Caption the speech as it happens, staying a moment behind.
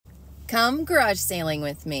Come garage sailing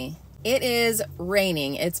with me. It is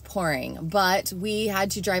raining, it's pouring, but we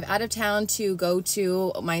had to drive out of town to go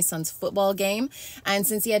to my son's football game. And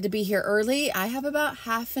since he had to be here early, I have about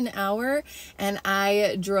half an hour, and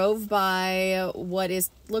I drove by what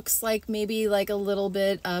looks like maybe like a little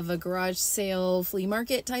bit of a garage sale flea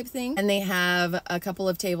market type thing. And they have a couple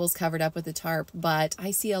of tables covered up with a tarp, but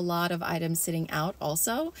I see a lot of items sitting out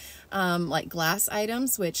also, like glass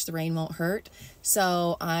items, which the rain won't hurt.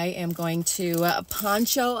 So I am going to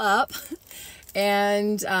poncho up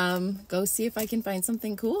and go see if I can find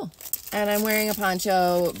something cool. And I'm wearing a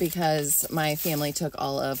poncho because my family took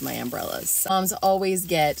all of my umbrellas. Moms always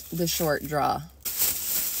get the short draw.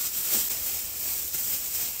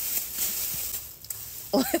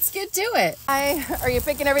 Let's get to it. Hi, are you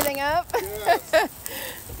picking everything up? Yes.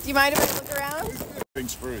 Do you mind if I look around?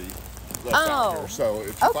 Everything's free. That's out here. So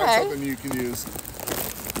if you find something you can use,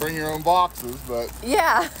 bring your own boxes, but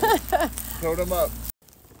yeah, tote them up.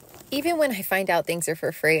 Even when I find out things are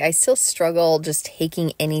for free, I still struggle just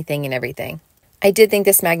taking anything and everything. I did think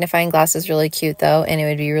this magnifying glass was really cute though, and it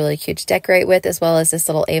would be really cute to decorate with, as well as this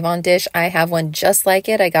little Avon dish. I have one just like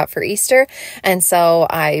it I got for Easter, and so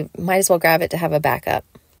I might as well grab it to have a backup.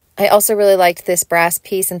 I also really liked this brass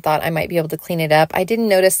piece and thought I might be able to clean it up. I didn't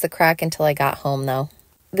notice the crack until I got home though.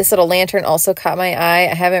 This little lantern also caught my eye.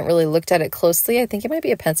 I haven't really looked at it closely. I think it might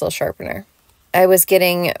be a pencil sharpener. I was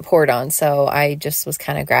getting poured on, so I just was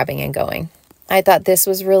kind of grabbing and going. I thought this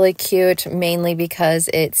was really cute, mainly because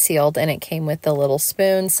it's sealed and it came with the little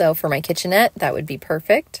spoon. So for my kitchenette, that would be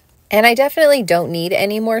perfect. And I definitely don't need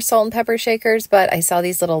any more salt and pepper shakers, but I saw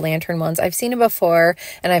these little lantern ones. I've seen them before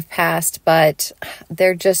and I've passed, but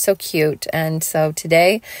they're just so cute. And so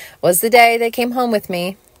today was the day they came home with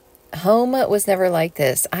me. Home was never like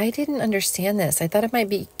this. I didn't understand this. I thought it might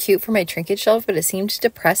be cute for my trinket shelf, but it seemed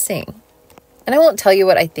depressing. And I won't tell you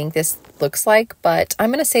what I think this looks like, but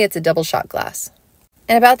I'm going to say it's a double shot glass.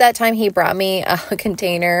 And about that time, he brought me a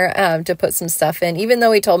container to put some stuff in. Even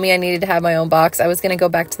though he told me I needed to have my own box, I was going to go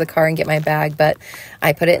back to the car and get my bag, but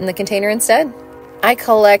I put it in the container instead. I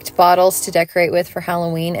collect bottles to decorate with for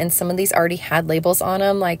Halloween, and some of these already had labels on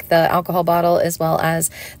them, like the alcohol bottle, as well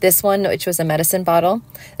as this one, which was a medicine bottle.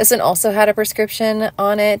 This one also had a prescription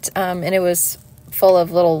on it, and it was full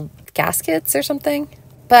of little gaskets or something.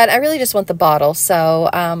 But I really just want the bottle,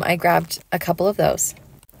 so I grabbed a couple of those.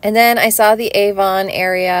 And then I saw the Avon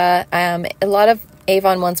area. A lot of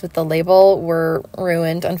Avon ones with the label were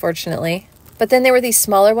ruined, unfortunately. But then there were these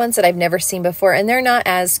smaller ones that I've never seen before, and they're not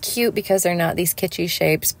as cute because they're not these kitschy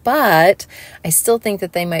shapes, but I still think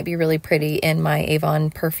that they might be really pretty in my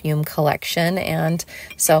Avon perfume collection, and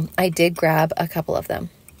so I did grab a couple of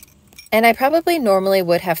them. And I probably normally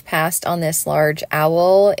would have passed on this large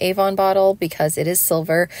owl Avon bottle because it is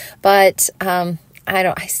silver, but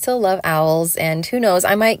I still love owls, and who knows,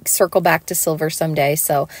 I might circle back to silver someday,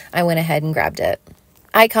 so I went ahead and grabbed it.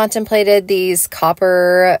 I contemplated these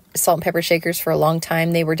copper salt and pepper shakers for a long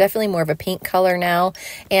time. They were definitely more of a pink color now,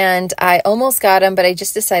 and I almost got them, but I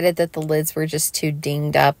just decided that the lids were just too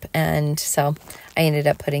dinged up, and so I ended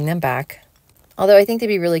up putting them back. Although I think they'd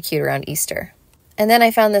be really cute around Easter. And then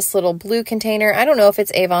I found this little blue container. I don't know if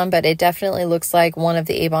it's Avon, but it definitely looks like one of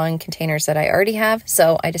the Avon containers that I already have,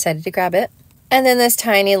 so I decided to grab it. And then this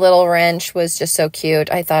tiny little wrench was just so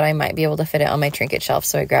cute. I thought I might be able to fit it on my trinket shelf,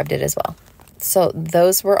 so I grabbed it as well. So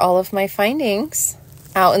those were all of my findings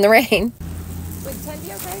out in the rain. Would 10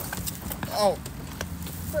 be okay? Oh.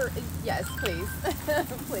 Yes, please.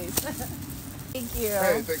 Please. Thank you.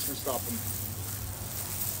 Hey, thanks for stopping.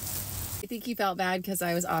 I think he felt bad because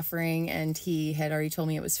I was offering and he had already told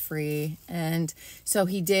me it was free. And so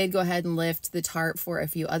he did go ahead and lift the tarp for a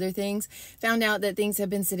few other things. Found out that things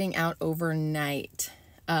have been sitting out overnight,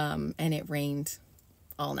 and it rained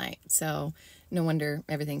all night. So no wonder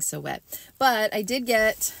everything's so wet. But I did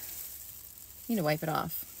get, I need to wipe it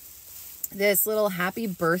off, this little happy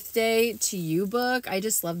birthday to you book. I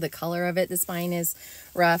just love the color of it. The spine is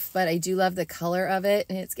rough, but I do love the color of it,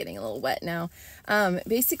 and it's getting a little wet now.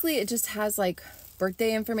 Basically it just has like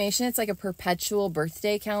birthday information. It's like a perpetual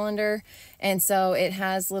birthday calendar, and so it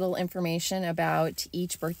has little information about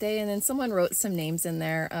each birthday, and then someone wrote some names in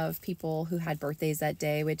there of people who had birthdays that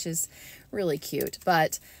day, which is really cute.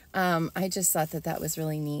 But I just thought that that was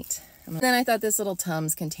really neat. And then I thought this little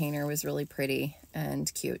Tums container was really pretty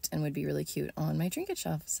and cute and would be really cute on my trinket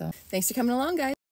shelf. So thanks for coming along, guys.